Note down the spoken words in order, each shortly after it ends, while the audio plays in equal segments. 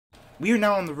we are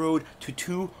now on the road to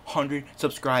 200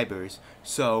 subscribers.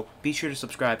 So be sure to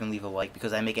subscribe and leave a like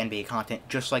because I make NBA content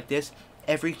just like this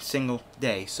every single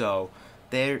day. So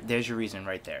there's your reason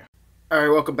right there. Alright,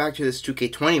 welcome back to this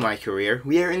 2K20 My Career.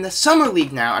 We are in the Summer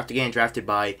League now after getting drafted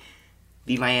by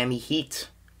the Miami Heat.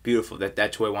 Beautiful.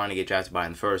 That's who I wanted to get drafted by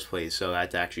in the first place, so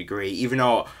that's actually great. Even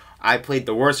though I played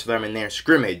the worst for them in their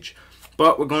scrimmage.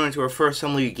 But we're going into our first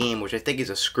Summer League game, which I think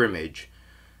is a scrimmage.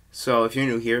 So if you're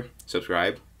new here,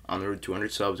 subscribe. On the road to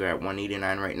 200 subs. We're at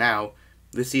 189 right now.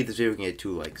 Let's see if this video can get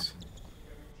 2 likes.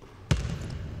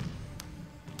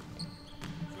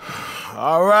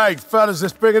 All right, fellas,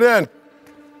 let's bring it in.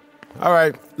 All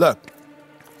right, look,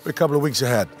 we're a couple of weeks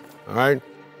ahead, all right?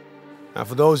 Now,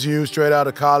 for those of you straight out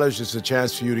of college, it's a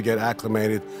chance for you to get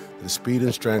acclimated to the speed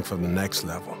and strength from the next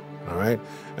level, all right?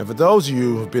 And for those of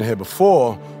you who've been here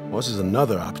before, well, this is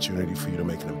another opportunity for you to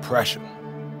make an impression.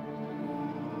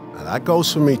 Now, that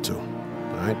goes for me, too,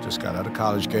 all right? Just got out of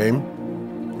college game,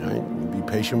 all right? Be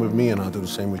patient with me, and I'll do the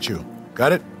same with you.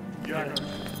 Got it? Got it.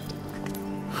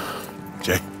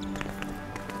 Jay.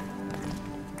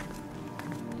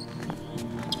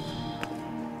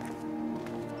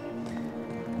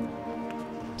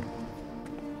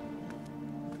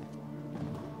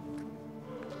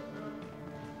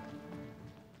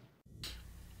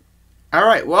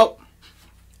 Alright, well,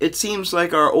 it seems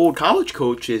like our old college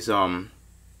coach is our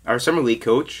Summer League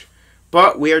coach.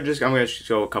 But I'm going to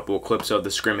show a couple of clips of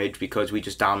the scrimmage because we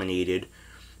just dominated.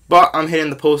 But I'm hitting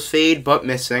the post fade, but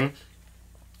missing.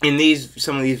 In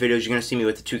some of these videos, you're going to see me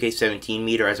with the 2K17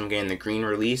 meter as I'm getting the green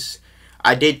release.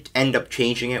 I did end up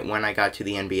changing it when I got to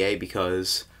the NBA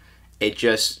because it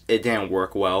didn't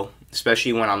work well.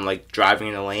 Especially when I'm like driving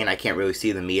in the lane, I can't really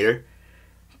see the meter.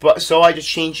 So I just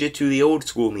changed it to the old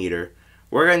school meter.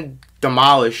 We're going to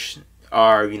demolish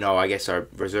our, I guess our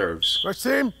reserves. First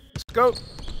team, let's go.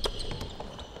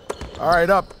 All right,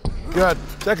 up. Good.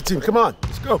 Second team, come on.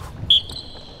 Let's go.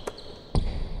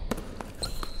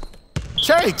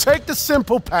 Che, take the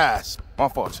simple pass. My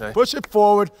fault, Che. Push it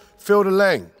forward, fill the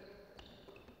lane.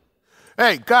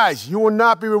 Hey, guys, you will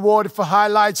not be rewarded for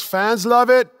highlights. Fans love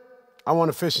it. I want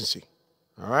efficiency.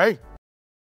 All right?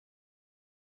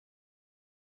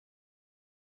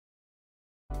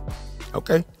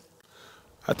 Okay.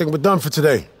 I think we're done for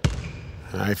today.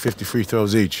 All right, 50 free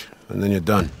throws each, and then you're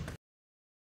done.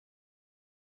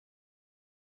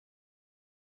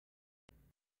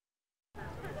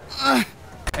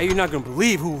 Hey, you're not gonna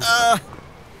believe who.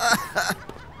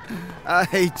 I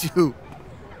hate you.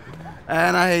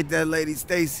 And I hate that lady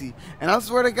Stacy. And I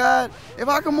swear to God, if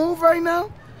I could move right now,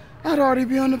 I'd already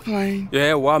be on the plane.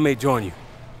 Yeah, well, I may join you.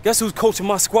 Guess who's coaching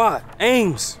my squad?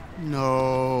 Ames.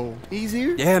 No. He's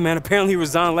here? Yeah, man, apparently he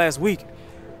resigned last week.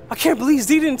 I can't believe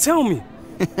Z didn't tell me.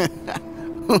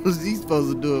 What was he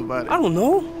supposed to do about it? I don't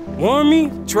know. Warn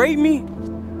me? Trade me?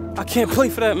 I can't play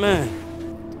for that man.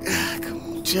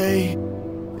 Come on, Jay.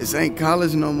 This ain't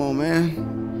college no more, man.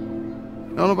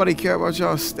 Don't nobody care about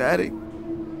y'all static.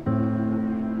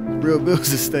 Real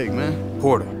bills at stake, man.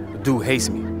 Porter, the dude hates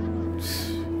me.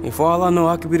 And for all I know,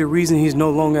 I could be the reason he's no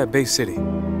longer at Bay City.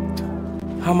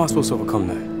 How am I supposed to overcome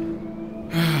that?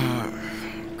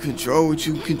 Control what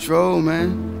you control,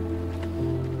 man.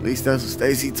 At least that's what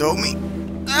Stacy told me.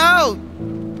 Ow!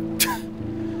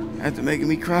 After making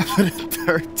me cry for the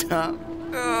 3rd time.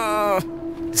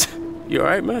 You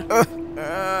alright, man?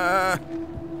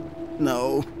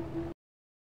 No.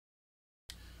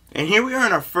 And here we are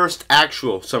in our first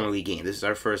actual Summer League game. This is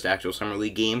our first actual Summer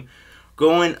League game.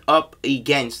 Going up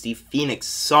against the Phoenix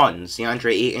Suns.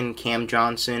 DeAndre Ayton, Cam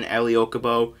Johnson, Eli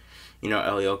Okubo.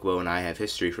 Eli Okubo and I have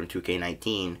history from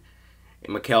 2K19.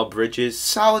 And Mikal Bridges.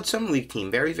 Solid Summer League team.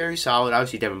 Very, very solid.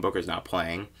 Obviously, Devin Booker's not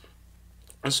playing.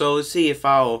 And so, let's see if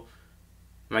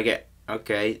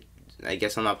okay. I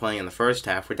guess I'm not playing in the first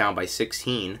half. We're down by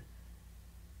 16.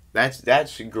 That's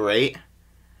great.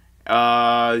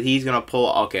 He's going to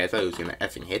pull. Okay, I thought he was going to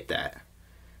effing hit that.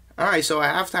 Alright, so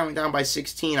at halftime, we're down by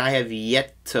 16. I have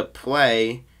yet to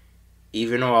play,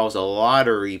 even though I was a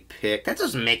lottery pick. That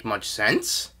doesn't make much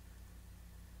sense.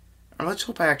 Let's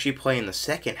hope I actually play in the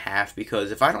second half,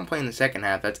 because if I don't play in the second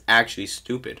half, that's actually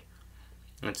stupid.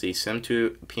 Let's see, sim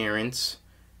to appearance.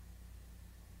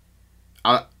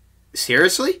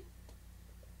 Seriously?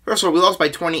 First of all, we lost by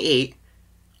 28.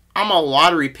 I'm a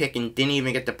lottery pick and didn't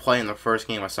even get to play in the first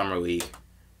game of Summer League.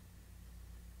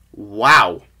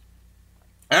 Wow.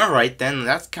 Alright then,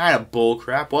 that's kind of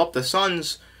bullcrap. Well, the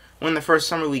Suns win the first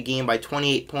Summer League game by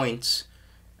 28 points.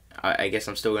 I guess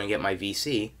I'm still going to get my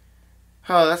VC.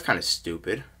 Oh, that's kind of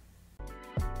stupid.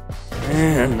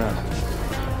 Man,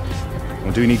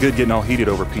 won't do any good getting all heated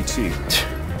over PT.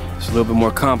 It's a little bit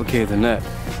more complicated than that.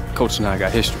 Coach and I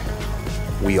got history.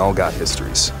 We all got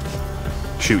histories.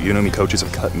 Shoot, you know how many coaches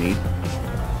have cut me?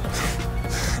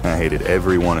 I hated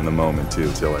everyone in the moment,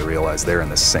 too, till I realized they're in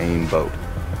the same boat.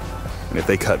 And if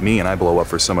they cut me and I blow up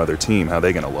for some other team, how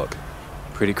they gonna look?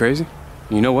 Pretty crazy?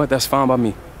 You know what? That's fine by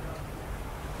me.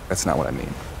 That's not what I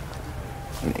mean.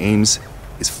 And Ames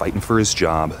is fighting for his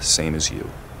job, same as you.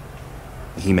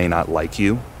 He may not like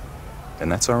you,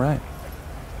 and that's all right.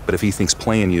 But if he thinks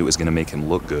playing you is gonna make him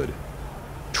look good,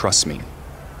 trust me,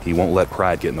 he won't let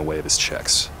pride get in the way of his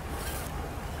checks.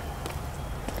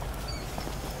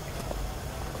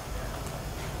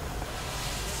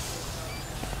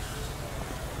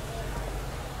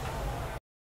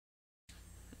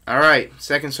 Alright,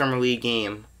 second Summer League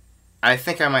game. I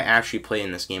think I might actually play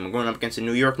in this game. I'm going up against the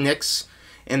New York Knicks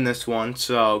in this one.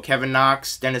 So, Kevin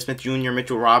Knox, Dennis Smith Jr.,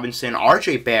 Mitchell Robinson,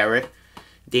 RJ Barrett,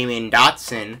 Damian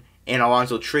Dotson, and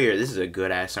Alonzo Trier. This is a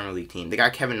good-ass Summer League team. They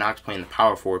got Kevin Knox playing the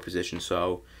power forward position,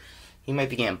 so he might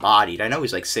be getting bodied. I know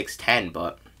he's like 6'10",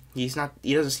 but he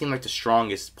doesn't seem like the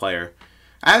strongest player.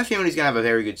 I have a feeling he's going to have a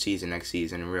very good season next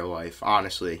season in real life,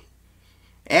 honestly.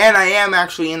 And I am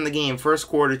actually in the game. First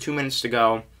quarter, 2 minutes to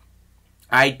go.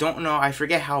 I don't know. I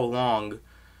forget how long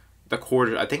the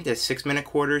quarter. I think there's 6-minute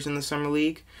quarters in the Summer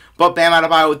League. But Bam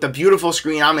Adebayo with the beautiful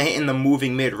screen. I'm hitting the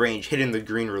moving mid-range, hitting the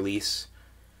green release.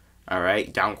 All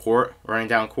right, down court, running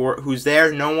down court. Who's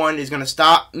there? No one is going to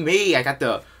stop me. I got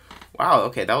the... Wow,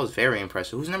 okay, that was very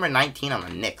impressive. Who's number 19 on the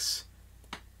Knicks?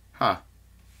 Huh.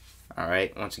 All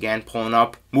right, once again, pulling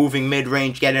up, moving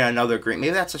mid-range, getting another green.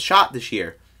 Maybe that's a shot this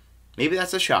year. Maybe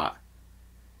that's a shot.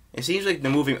 It seems like the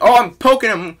moving... Oh, I'm poking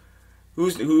him.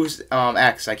 Who's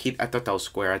X? I thought that was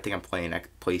square. I think I'm playing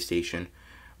PlayStation.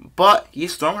 But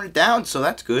he's throwing it down, so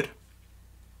that's good.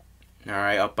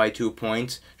 Alright, up by 2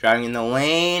 points. Driving in the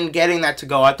lane, getting that to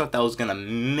go. I thought that was gonna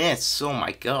miss. Oh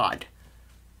my god.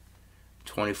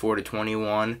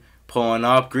 24-21. Pulling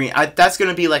up. Green. That's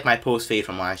gonna be like my post fade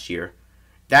from last year.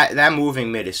 That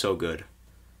moving mid is so good.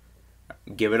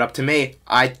 Give it up to me.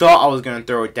 I thought I was gonna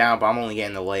throw it down, but I'm only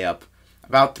getting the layup.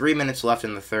 About 3 minutes left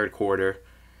in the third quarter.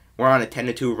 We're on a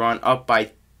 10-2 run, up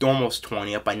by almost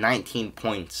 20, up by 19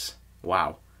 points.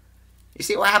 Wow. You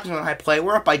see what happens when I play?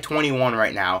 We're up by 21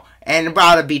 right now, and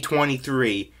about to be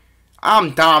 23.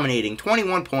 I'm dominating.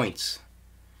 21 points.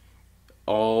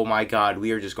 Oh my god,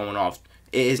 we are just going off.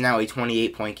 It is now a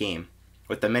 28-point game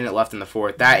with a minute left in the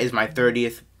fourth. That is my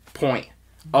 30th point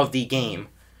of the game,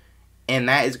 and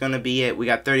that is going to be it. We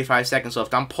got 35 seconds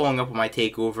left. I'm pulling up with my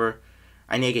takeover.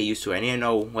 I need to get used to it. I need to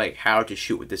know like how to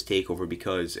shoot with this takeover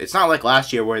because it's not like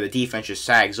last year where the defense just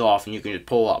sags off and you can just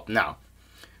pull up. No.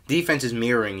 Defense is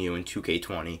mirroring you in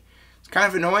 2K20. It's kind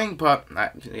of annoying, but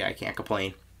I can't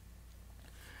complain.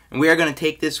 And we are going to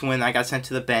take this win. I got sent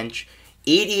to the bench.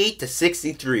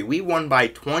 88-63. We won by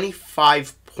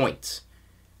 25 points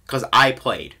because I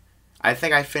played. I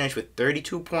think I finished with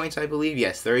 32 points, I believe.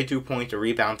 Yes, 32 points, a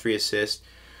rebound, 3 assists.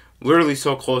 Literally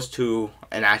so close to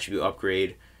an attribute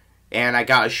upgrade. And I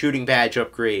got a shooting badge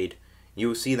upgrade. You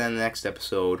will see that in the next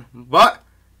episode. But,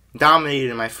 dominated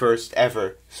in my first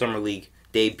ever Summer League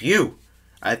debut.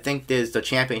 I think there's the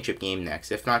championship game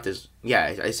next. If not, it's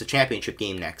a championship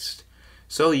game next.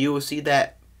 So, you will see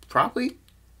that probably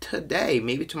today,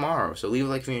 maybe tomorrow. So, leave a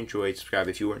like if you enjoyed. Subscribe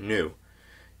if you are new.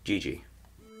 GG.